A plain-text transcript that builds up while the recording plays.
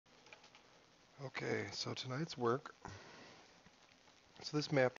Okay, so tonight's work. So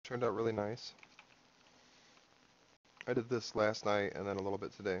this map turned out really nice. I did this last night and then a little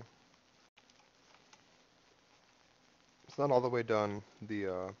bit today. It's not all the way done,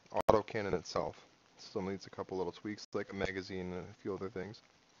 the autocannon itself. Still needs a couple little tweaks, like a magazine and a few other things.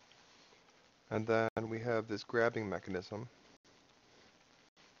 And then we have this grabbing mechanism.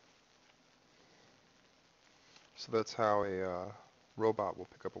 So that's how a robot will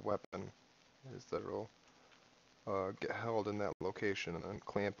pick up a weapon, is that it'll get held in that location and then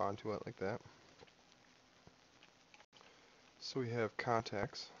clamp onto it like that. So we have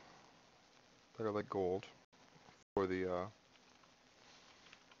contacts that are like gold for the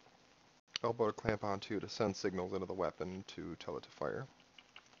elbow to clamp onto to send signals into the weapon to tell it to fire.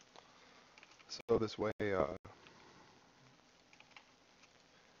 So this way,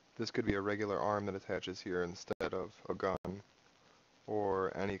 this could be a regular arm that attaches here instead of a gun,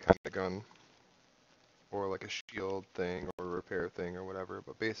 or any kind of gun, or like a shield thing, or a repair thing, or whatever.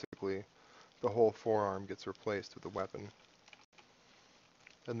 But basically, the whole forearm gets replaced with the weapon.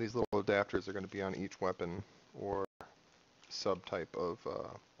 And these little adapters are going to be on each weapon, or subtype of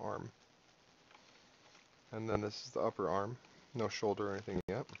arm. And then this is the upper arm. No shoulder or anything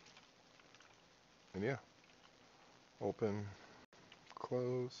yet. And yeah, open,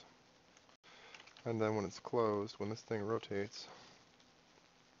 close. And then when it's closed, when this thing rotates,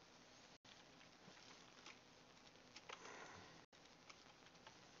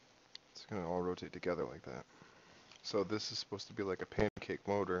 it's going to all rotate together like that. So this is supposed to be like a pancake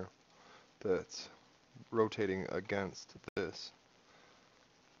motor that's rotating against this.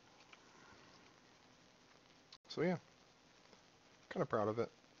 So yeah, kind of proud of it.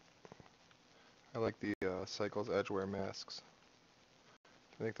 I like the Cycles Edgeware masks.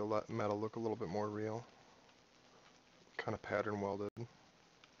 To make the metal look a little bit more real. Kind of pattern welded. I'm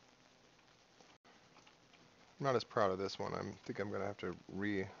not as proud of this one. I think I'm going to have to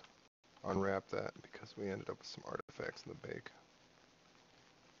unwrap that because we ended up with some artifacts in the bake.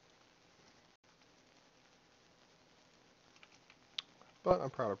 But I'm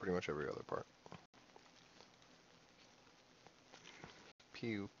proud of pretty much every other part.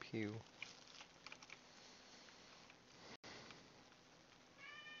 Pew, pew.